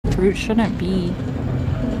fruit shouldn't be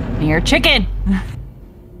near chicken.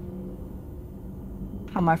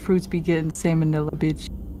 How my fruits be getting salmonella, bitch.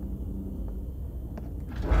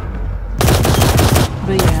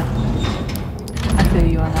 But yeah, I feel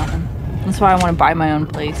you on that one. That's why I want to buy my own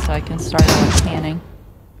place so I can start canning.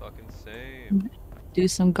 Fucking same. Do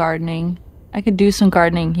some gardening. I could do some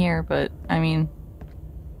gardening here, but I mean,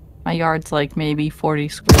 my yard's like maybe 40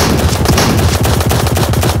 square.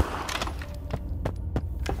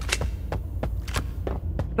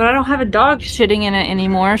 But I don't have a dog shitting in it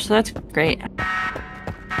anymore, so that's great.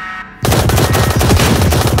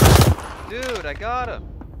 Dude, I got him!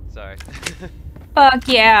 Sorry. Fuck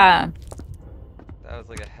yeah! That was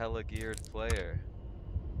like a hella geared player.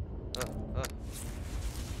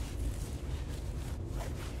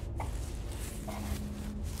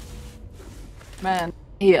 Man,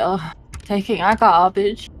 yeah. Taking out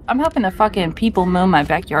garbage. I'm helping the fucking people mow my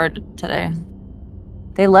backyard today.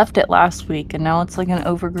 They left it last week and now it's like an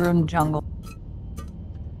overgrown jungle.